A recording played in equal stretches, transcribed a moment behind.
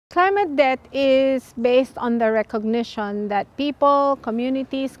Climate debt is based on the recognition that people,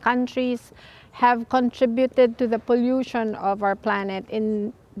 communities, countries have contributed to the pollution of our planet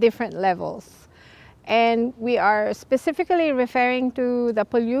in different levels. And we are specifically referring to the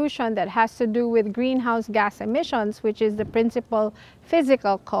pollution that has to do with greenhouse gas emissions, which is the principal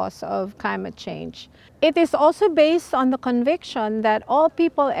physical cause of climate change. It is also based on the conviction that all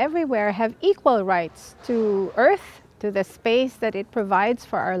people everywhere have equal rights to Earth, to the space that it provides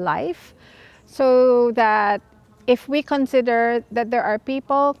for our life, so that if we consider that there are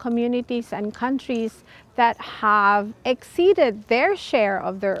people, communities, and countries that have exceeded their share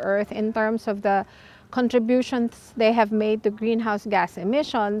of their Earth in terms of the contributions they have made to greenhouse gas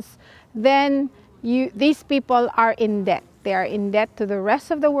emissions, then these people are in debt. They are in debt to the rest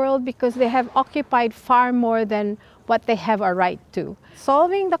of the world because they have occupied far more than what they have a right to.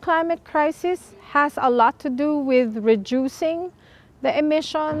 Solving the climate crisis has a lot to do with reducing the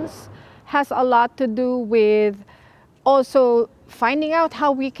emissions, has a lot to do with also finding out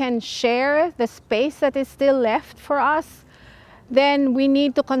how we can share the space that is still left for us. Then we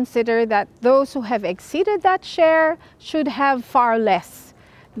need to consider that those who have exceeded that share should have far less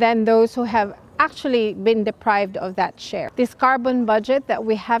than those who have actually been deprived of that share. This carbon budget that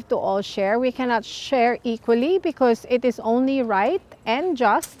we have to all share, we cannot share equally because it is only right and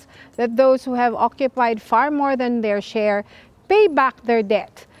just that those who have occupied far more than their share pay back their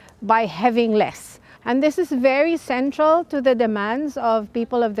debt by having less. And this is very central to the demands of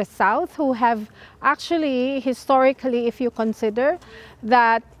people of the South who have actually, historically, if you consider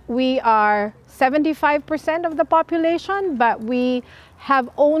that we are 75% of the population, but we have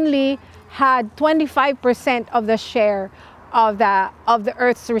only had 25% of the share of the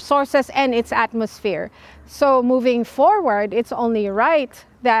Earth's resources and its atmosphere. So moving forward, it's only right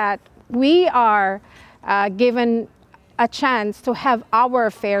that we are given a chance to have our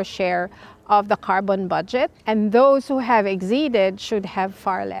fair share of the carbon budget, and those who have exceeded should have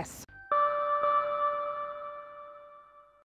far less.